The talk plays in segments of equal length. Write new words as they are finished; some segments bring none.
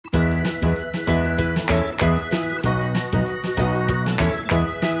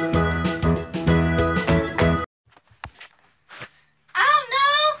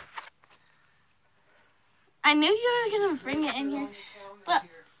knew you were going to bring it in here. But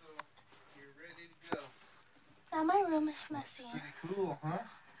now my room is messy. Pretty cool, huh?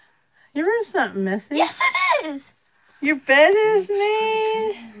 Your room's not messy. Yes, it is. Your bed is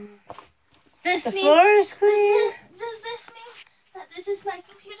made. The floor is clean. Does this mean that this is my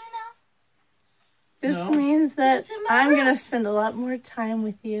computer now? This means that I'm room. going to spend a lot more time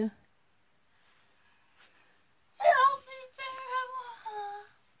with you. Help me,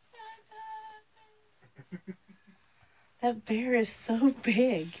 bear. That bear is so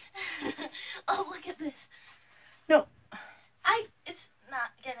big. Oh, look at this. No. It's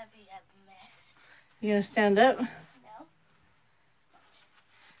not going to be a mess. You going to stand up? No.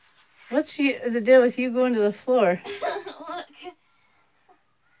 What's the deal with you going to the floor? Look.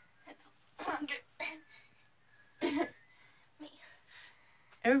 It's under me.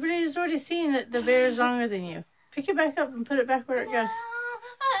 Everybody's already seen that the bear is longer than you. Pick it back up and put it back where it goes. I love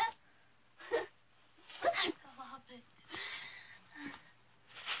it.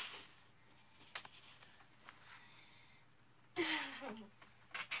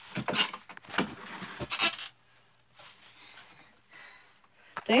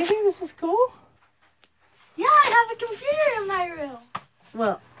 Do you think this is cool? Yeah, I have a computer in my room.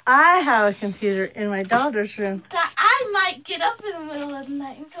 Well, I have a computer in my daughter's room. That I might get up in the middle of the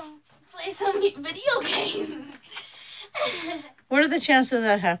night and come play some video games. What are the chances of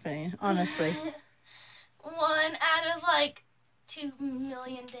that happening, honestly? 1 out of like 2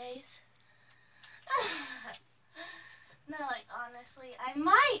 million days. No, like honestly, I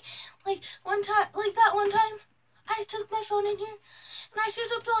might. Like that one time, I took my phone in here and I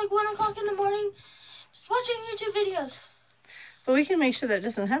stayed up till like 1 o'clock in the morning just watching YouTube videos. But we can make sure that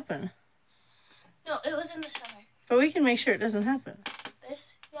doesn't happen. No, it was in the summer. But we can make sure it doesn't happen. This?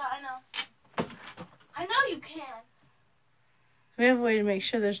 Yeah, I know. I know you can. We have a way to make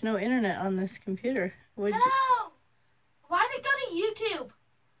sure there's no internet on this computer. No! Why did it go to YouTube?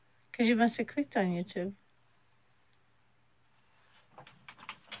 Because you must have clicked on YouTube.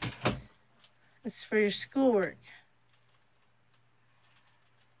 It's for your schoolwork.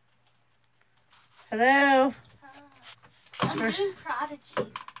 Hello? I'm doing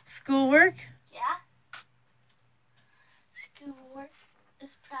Prodigy. Schoolwork? Yeah? Schoolwork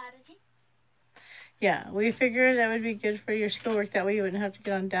is Prodigy. Yeah, we figured that would be good for your schoolwork. That way you wouldn't have to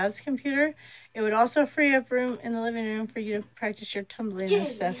get on Dad's computer. It would also free up room in the living room for you to practice your tumbling and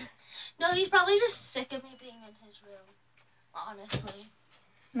stuff. No, he's probably just sick of me being in his room. Honestly.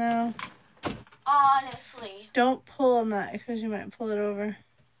 No. Honestly. Don't pull on that because you might pull it over.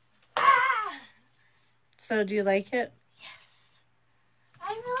 Ah! So, do you like it? Yes.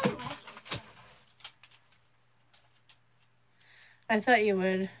 I really like it. I thought you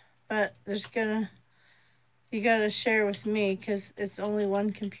would, but you gotta share with me because it's only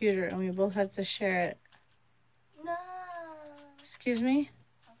one computer and we both have to share it. No. Excuse me?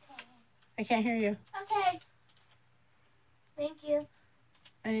 Okay. I can't hear you. Okay. Thank you.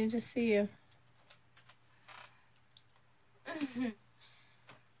 I need to see you.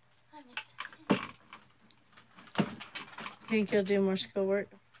 Think you'll do more schoolwork?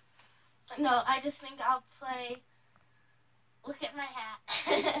 No, I just think I'll play. Look at my hat.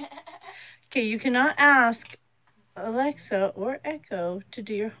 Okay, you cannot ask Alexa or Echo to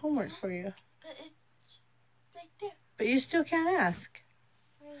do your homework for you. But it's right there. But you still can't ask.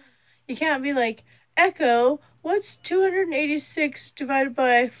 You can't be like, Echo, what's 286 divided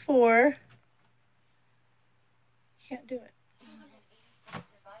by 4? You can't do it. 286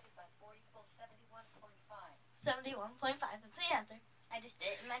 divided by 4 equals 71.5. 71.5. That's the answer. I just did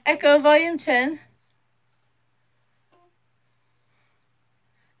it in my Echo, volume 10.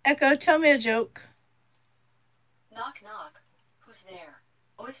 Echo, tell me a joke. Knock, knock. Who's there?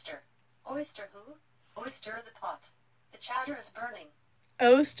 Oyster. Oyster who? Oyster the pot. The chowder is burning.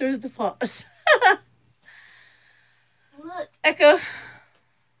 Oh, stir the pot. Look. Echo,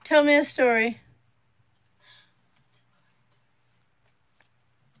 tell me a story.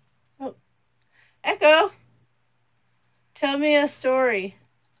 Oh. Echo, tell me a story.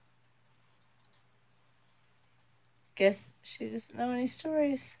 Guess she doesn't know any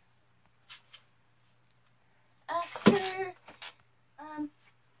stories. Ask her,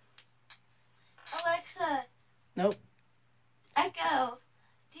 Alexa. Nope. Echo,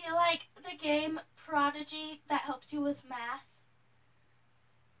 do you like the game Prodigy that helps you with math?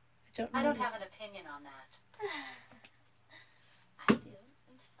 I don't have an opinion on that. I do.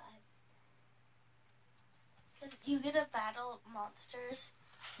 It's fun. Because you get to battle monsters.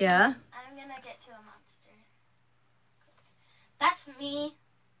 Yeah? I'm going to get to a monster. That's me.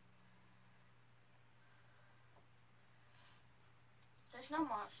 There's no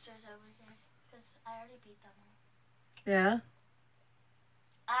monsters over here. because I already beat them. Yeah.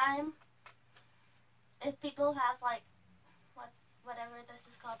 If people have like, whatever this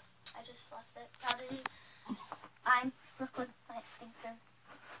is called, I just lost it. Prodigy. I'm Brooklyn Night Thinker.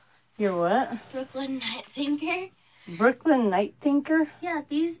 You're what? Brooklyn Night Thinker. Brooklyn Night Thinker? Yeah,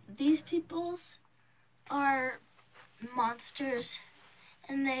 these peoples are monsters,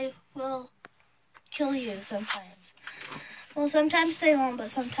 and they will kill you sometimes. Well, sometimes they won't,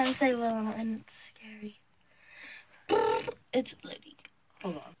 but sometimes they will, and it's scary. It's bleeding.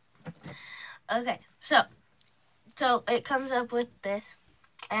 Hold on. Okay, so it comes up with this,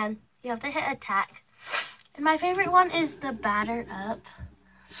 and you have to hit attack. And my favorite one is the batter up.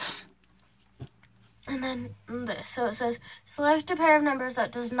 And then this. So it says, select a pair of numbers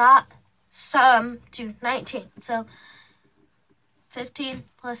that does not sum to 19. So 15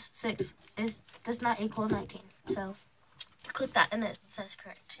 plus 6 does not equal 19. So click that, and it says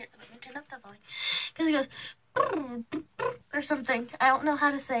correct. Here, let me turn up the volume. Because it goes, or something. I don't know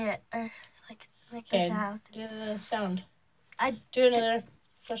how to say it, or like make a sound. Do the sound. I do another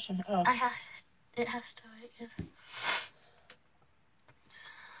question. Oh. It has to. Yes.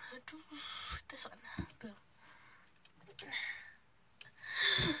 This one. Boom.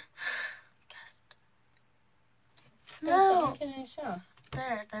 No. It's not making any sound.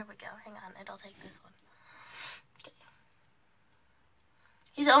 There we go. Hang on, it'll take this one. Okay.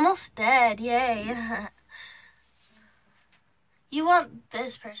 He's almost dead. Yay. You want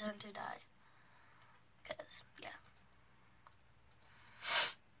this person to die. Because, yeah.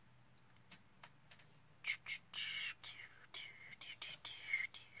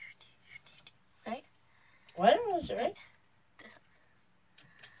 Right? What? Was it right?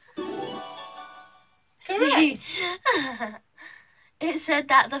 Correct. It said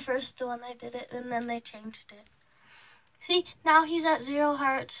that the first one I did it, and then they changed it. See, now he's at 0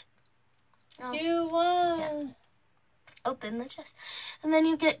 hearts. Oh, you won. Yeah. Open the chest. And then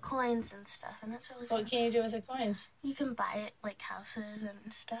you get coins and stuff, and that's really fun. What can you do with the coins? You can buy it, like houses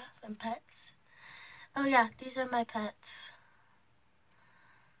and stuff, and pets. Oh yeah, these are my pets.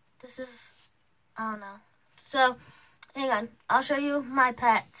 This is, I don't know. So, hang on. I'll show you my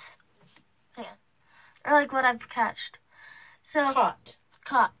pets. Hang on. Or like what I've catched. So Caught.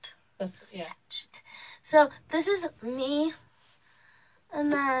 That's, yeah. Catch. So, this is me.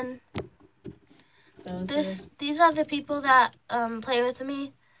 And then these are the people that play with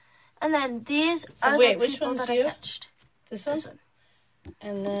me. And then these are the people that I catched. This one?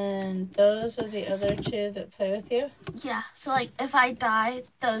 And then those are the other two that play with you? Yeah. So, like, if I die,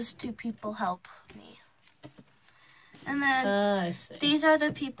 those 2 people help me. And then I see. These are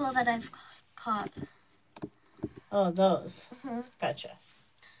the people that I've caught. Oh, those. Mm-hmm. Gotcha.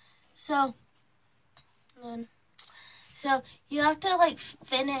 So you have to, like,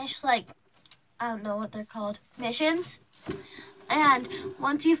 finish, like, I don't know what they're called, missions. And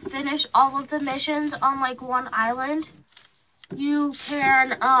once you finish all of the missions on, like, one island, you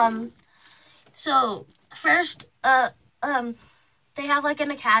can, so first, they have, like, an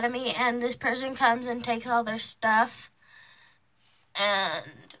academy, and this person comes and takes all their stuff. And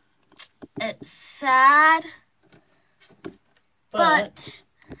it's sad, but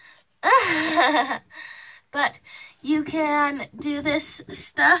you can do this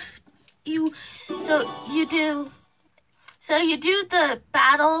stuff. You do the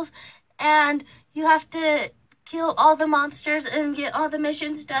battles, and you have to kill all the monsters and get all the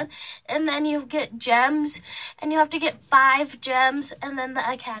missions done, and then you get gems, and you have to get 5 gems, and then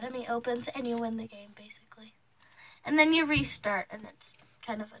the academy opens, and you win the game, basically. And then you restart, and it's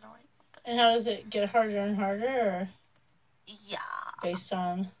kind of annoying. And how does it get harder and harder, or? Yeah. Based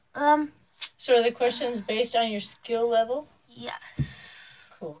on? So are the questions based on your skill level? Yes.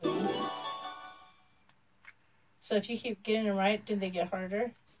 Cool beans. So if you keep getting them right, do they get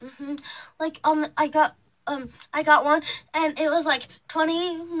harder? Mhm. Like I got one, and it was like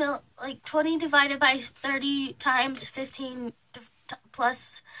 20 divided by 30 times 15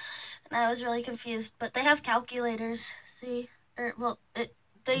 plus, and I was really confused. But they have calculators. See,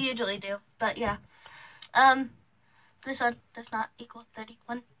 they usually do. But yeah, this one does not equal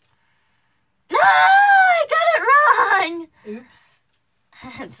 31. No, I got it wrong. Oops.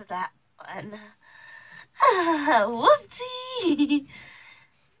 It's that one. Whoopsie.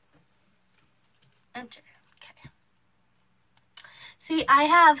 Enter. Okay. See, I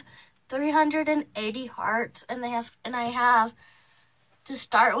have 380 hearts, and I have to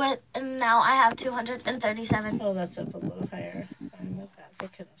start with, and now I have 237. Oh, that's up a little higher. I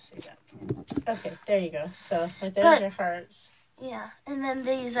couldn't see that. Okay, there you go. So, like, there's your hearts. Yeah, and then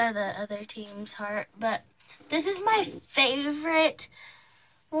these are the other team's heart. But this is my favorite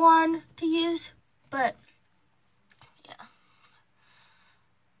one to use, but yeah.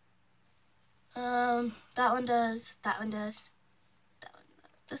 That one does, that one does, that one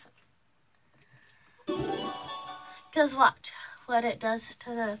does, this one. Because watch what it does to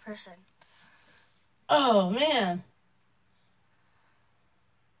the person. Oh, man.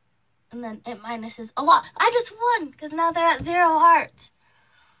 And then it minuses a lot. I just won because now they're at 0 hearts.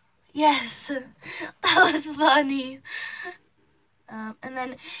 Yes, that was funny. And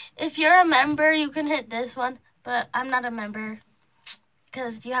then if you're a member, you can hit this one, but I'm not a member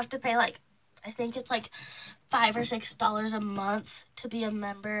because you have to pay like, I think it's like $5 or $6 a month to be a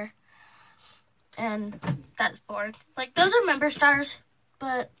member. And that's boring. Like, those are member stars,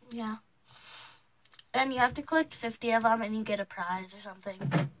 but yeah. And you have to collect 50 of them and you get a prize or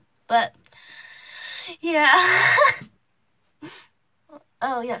something. But yeah.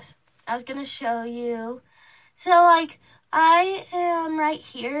 Oh, yes. I was going to show you. So, like, I am right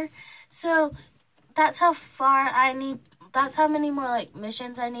here. So, that's how far I need. That's how many more, like,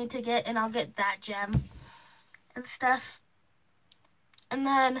 missions I need to get. And I'll get that gem and stuff. And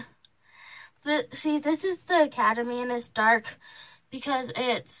then, see, this is the academy. And it's dark because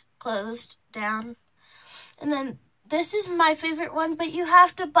it's closed down. And then, this is my favorite one. But you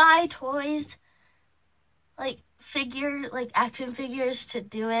have to buy toys. Like, action figures to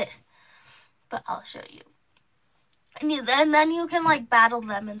do it. But I'll show you. And then you can, like, battle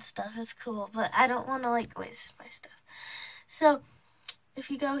them and stuff. It's cool. But I don't want to, like, waste my stuff. So, if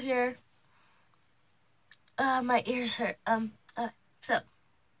you go here. My ears hurt. So.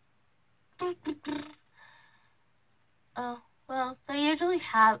 Oh, well, they usually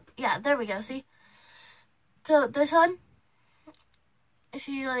have. Yeah, there we go. See? So, this one. If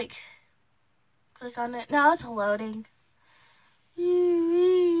you, like, click on it. Now it's loading.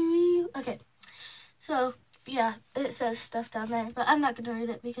 Okay. So, yeah, it says stuff down there, but I'm not going to read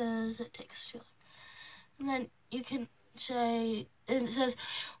it because it takes too long. And then you can say, and it says,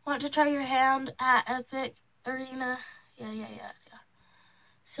 want to try your hand at Epic Arena? Yeah.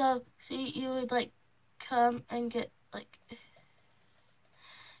 So, see, you would, like, come and get, like,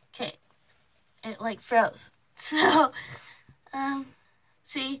 okay, it, like, froze. So,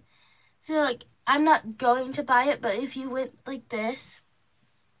 see, so, like, I'm not going to buy it, but if you went like this,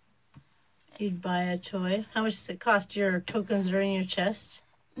 You'd buy a toy. How much does it cost? Your tokens are in your chest?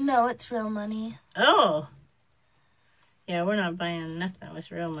 No, it's real money. Oh. Yeah, we're not buying nothing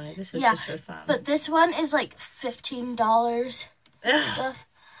with real money. This is just for fun. But this one is like $15 stuff.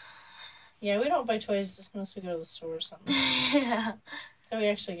 Yeah, we don't buy toys unless we go to the store or something. Yeah. So we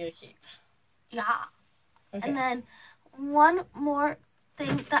actually get a keep. Yeah. Okay. And then one more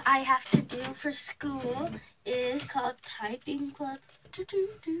thing that I have to do for school is called Typing Club.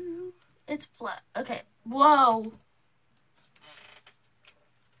 It's black. Okay. Whoa.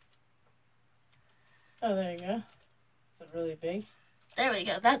 Oh, there you go. Is it really big? There we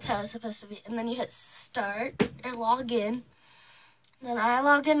go. That's how it's supposed to be. And then you hit start or log in. And then I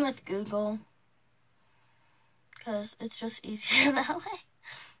log in with Google because it's just easier that way.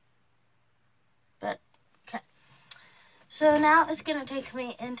 But, okay. So now it's going to take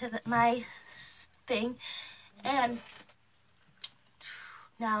me into my thing. And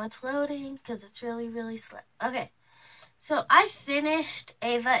now it's loading because it's really, really slow. Okay. So I finished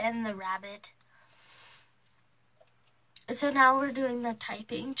Ava and the Rabbit. So now we're doing the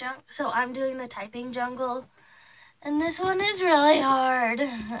typing jungle. So I'm doing the typing jungle. And this one is really hard.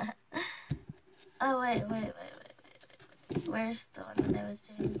 Oh, wait. Where's the one that I was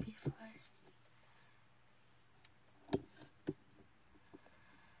doing before?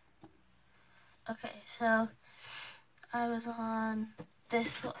 Okay, so I was on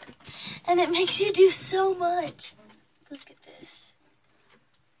this one. And it makes you do so much. Look at this.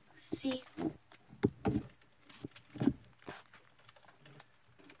 See?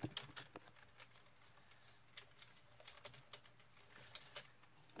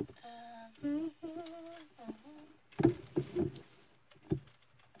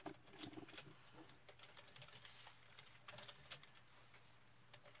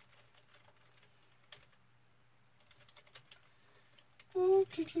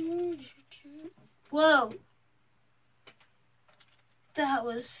 Whoa. That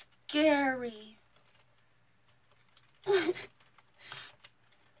was scary.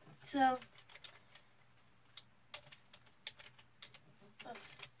 So,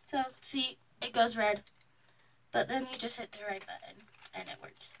 see, it goes red. But then you just hit the right button, and it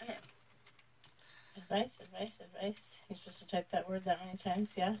works. Okay. Advice. You're supposed to type that word that many times,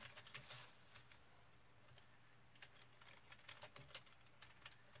 yeah?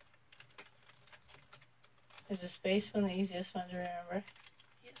 Is the space one the easiest one to remember?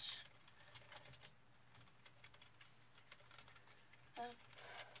 Yeah.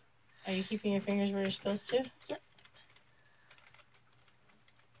 Are you keeping your fingers where you're supposed to? Yep.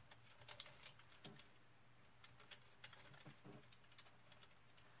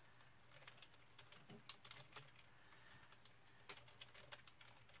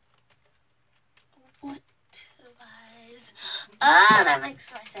 What advice? Ah, that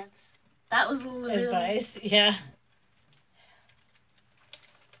makes more sense. That was literally Advice, yeah.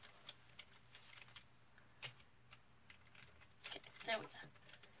 Okay, there we go.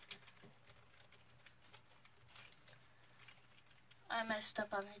 I messed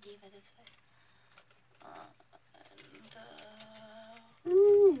up on the D, but it's fine.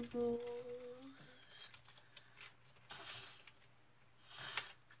 Rules.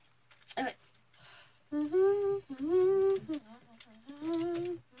 Okay.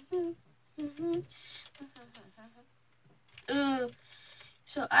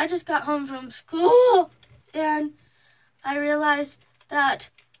 So I just got home from school and I realized that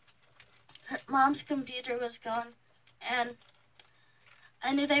her mom's computer was gone and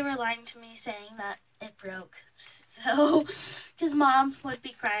I knew they were lying to me saying that it broke. So, because Mom would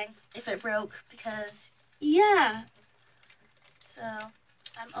be crying if it broke because, yeah. So,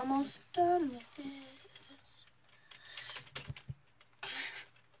 I'm almost done with this.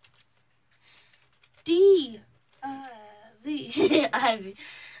 D. V. Ivy.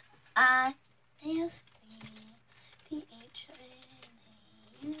 I. S. V. T. H. N.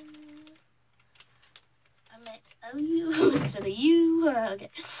 A. U. I meant O-U instead of U. Okay.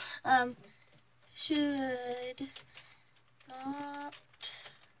 Should not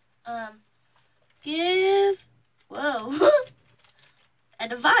give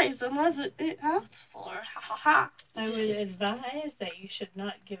advice unless it asks for. Ha ha ha. I would advise that you should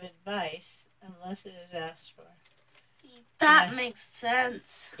not give advice unless it is asked for. That makes sense.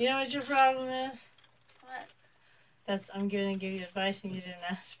 You know what your problem is? What? I'm going to give you advice and you didn't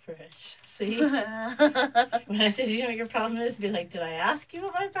ask for it. See? When I said you know what your problem is, be like, did I ask you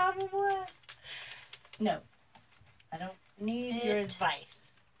what my problem was? No. I don't need your advice.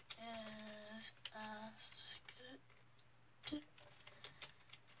 Is asked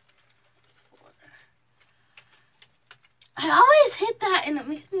for. I always hit that and it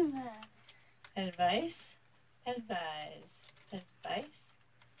makes me mad. Advice, advise, advice,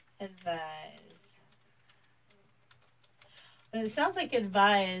 advise. When it sounds like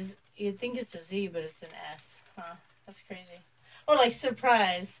advise, you'd think it's a Z, but it's an S. Huh? That's crazy. Or like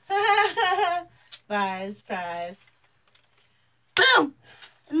surprise. Advise, prize. Boom!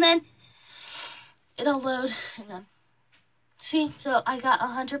 And then it'll load. Hang on. See, so I got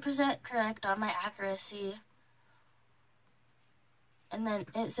 100% correct on my accuracy. And then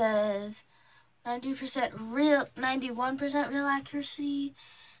it says 91% real accuracy.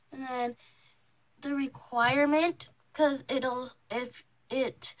 And then the requirement, because if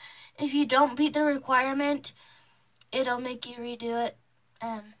you don't beat the requirement, it'll make you redo it.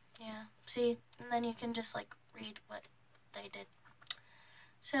 And yeah, see, and then you can just like read what they did.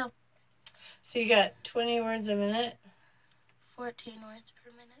 So you got 20 words a minute? 14 words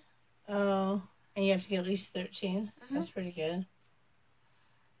per minute. Oh, and you have to get at least 13? Mm-hmm. That's pretty good.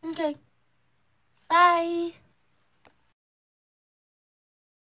 Okay. Bye.